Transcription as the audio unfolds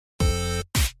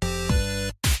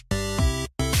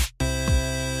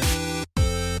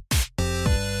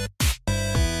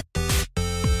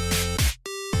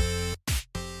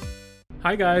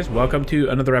Hi guys, welcome to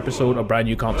another episode of brand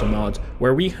new console mods,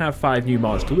 where we have 5 new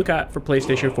mods to look at for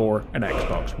PlayStation 4 and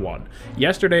Xbox One.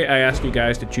 Yesterday I asked you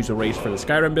guys to choose a race for the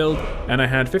Skyrim build, and I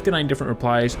had 59 different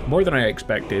replies, more than I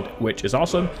expected, which is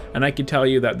awesome, and I can tell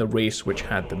you that the race which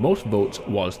had the most votes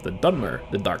was the Dunmer,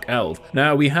 the Dark Elf.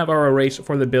 Now we have our race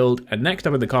for the build, and next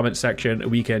up in the comments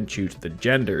section we can choose the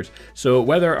genders, so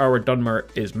whether our Dunmer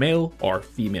is male or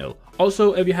female.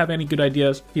 Also, if you have any good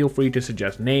ideas, feel free to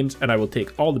suggest names and I will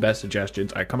take all the best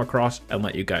suggestions I come across and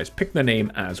let you guys pick the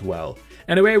name as well.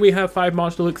 Anyway, we have 5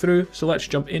 mods to look through, so let's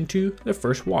jump into the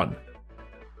first one.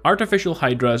 Artificial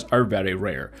Hydras are very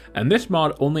rare, and this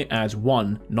mod only adds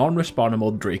one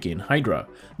non-respawnable Drakian Hydra.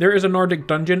 There is a Nordic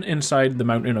dungeon inside the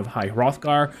mountain of High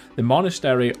Hrothgar. The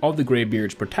monastery of the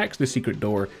Greybeards protects the secret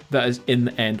door that is in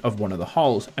the end of one of the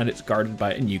halls, and it's guarded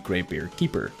by a new Greybeard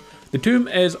keeper. The tomb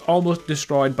is almost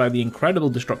destroyed by the incredible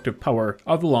destructive power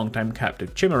of the longtime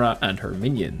captive Chimera and her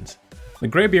minions. The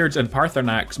Greybeards and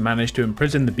Paarthurnax managed to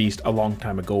imprison the beast a long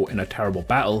time ago in a terrible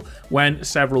battle when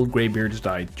several Greybeards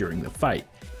died during the fight.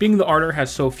 Being the order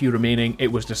has so few remaining, it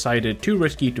was decided too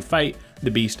risky to fight the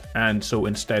beast, and so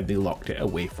instead they locked it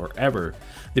away forever.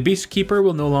 The beast's keeper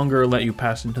will no longer let you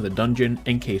pass into the dungeon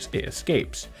in case it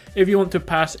escapes. If you want to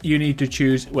pass, you need to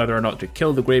choose whether or not to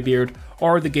kill the Greybeard,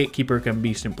 or the gatekeeper can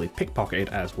be simply pickpocketed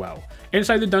as well.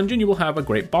 Inside the dungeon you will have a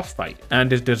great boss fight,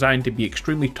 and is designed to be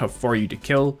extremely tough for you to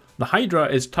kill. The Hydra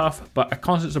is tough, but a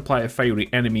constant supply of fiery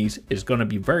enemies is going to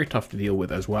be very tough to deal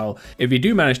with as well. If you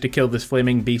do manage to kill this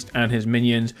flaming beast and his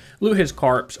minions, loot his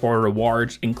corpse or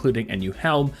rewards, including a new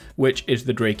helm, which is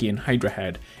the Drakian Hydra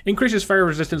head. Increases fire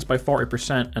resistance by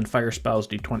 40% and fire spells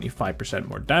do 25%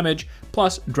 more damage,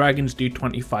 plus dragons do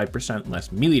 25%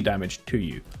 less melee damage to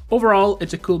you. Overall,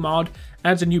 it's a cool mod,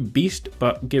 adds a new beast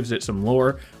but gives it some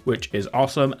lore, which is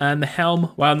awesome, and the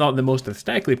helm, while not the most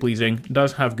aesthetically pleasing,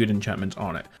 does have good enchantments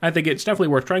on it. I think it's definitely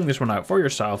worth trying this one out for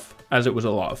yourself, as it was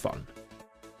a lot of fun.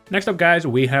 Next up guys,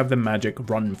 we have the magic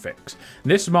run fix.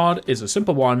 This mod is a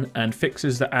simple one and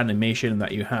fixes the animation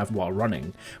that you have while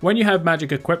running. When you have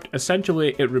magic equipped,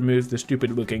 essentially it removes the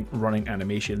stupid looking running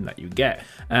animation that you get,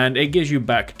 and it gives you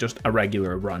back just a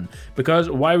regular run, because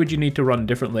why would you need to run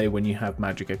differently when you have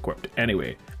magic equipped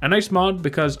anyway? A nice mod,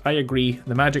 because I agree,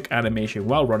 the magic animation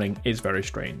while running is very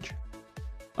strange.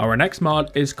 Our next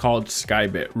mod is called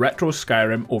Skybit, Retro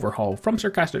Skyrim Overhaul from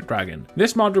Sarcastic Dragon.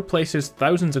 This mod replaces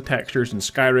thousands of textures in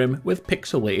Skyrim with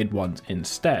pixelated ones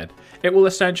instead. It will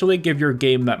essentially give your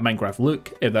game that Minecraft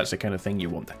look, if that's the kind of thing you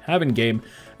want to have in game,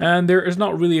 and there is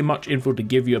not really much info to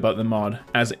give you about the mod,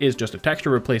 as it is just a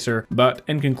texture replacer, but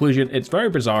in conclusion it's very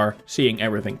bizarre seeing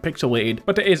everything pixelated,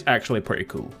 but it is actually pretty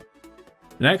cool.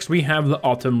 Next we have the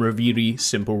Autumn Reverie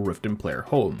Simple Riften Player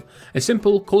Home. A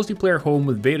simple, cozy player home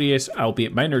with various,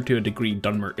 albeit minor to a degree,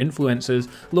 Dunmer influences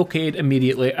located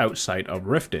immediately outside of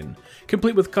Riften.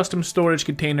 Complete with custom storage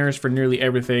containers for nearly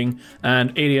everything,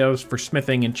 and areas for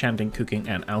smithing, enchanting, cooking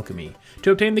and alchemy. To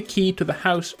obtain the key to the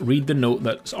house, read the note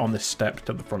that's on the steps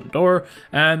to the front door,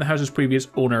 and the house's previous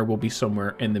owner will be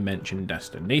somewhere in the mentioned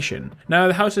destination. Now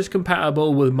the house is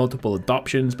compatible with multiple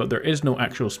adoptions, but there is no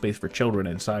actual space for children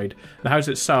inside. The house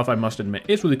itself, I must admit,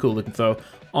 is really cool looking though.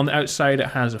 On the outside it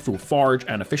has a full forge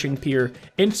and a fishing pier.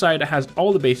 Inside it has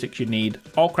all the basics you need,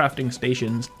 all crafting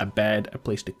stations, a bed, a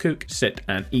place to cook, sit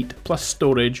and eat, plus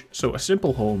storage, so a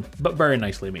simple home, but very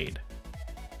nicely made.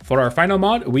 For our final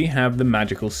mod, we have the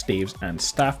Magical Staves and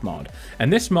Staff mod,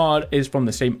 and this mod is from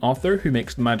the same author who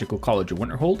makes the Magical College of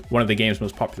Winterhold, one of the game's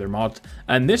most popular mods,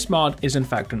 and this mod is in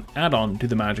fact an add-on to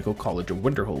the Magical College of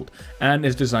Winterhold, and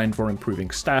is designed for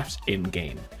improving staffs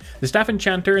in-game. The Staff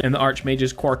Enchanter in the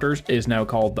Archmage's quarters is now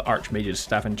called the Archmage's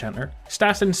Staff Enchanter.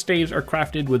 Staffs and staves are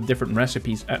crafted with different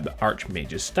recipes at the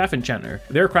Archmage's Staff Enchanter.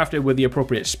 They're crafted with the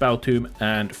appropriate spell tomb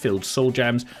and filled soul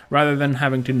gems, rather than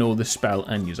having to know the spell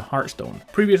and use a heartstone.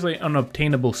 Previously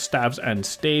unobtainable staves and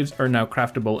staves are now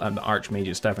craftable at the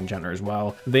Archmage's Staff Enchanter as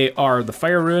well. They are the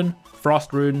Fire Rune,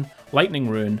 Frost Rune, Lightning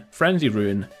Rune, Frenzy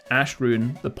Rune, Ash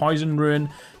Rune, the Poison Rune,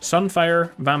 Sunfire,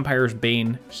 Vampire's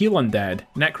Bane, Heal Undead,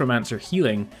 Necromancer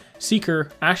Healing, Seeker,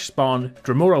 Ash Spawn,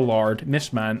 Dremora Lord,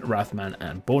 Mistman, Wrathman,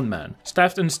 and Boneman.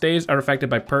 Staffs and staves are affected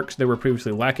by perks that were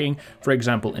previously lacking, for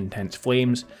example Intense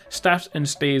Flames. Staffs and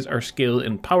staves are scaled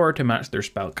in power to match their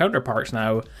spell counterparts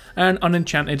now, and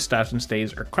unenchanted staffs and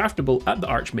staves are craftable at the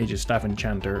Archmage's Staff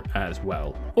Enchanter as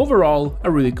well. Overall,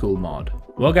 a really cool mod.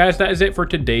 Well guys, that is it for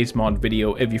today's mod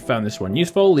video. If you found this one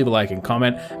useful, leave a like and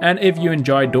comment, and if you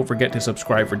enjoyed, don't forget to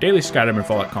subscribe for daily Skyrim and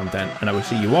Fallout content, and I will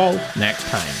see you all next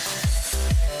time.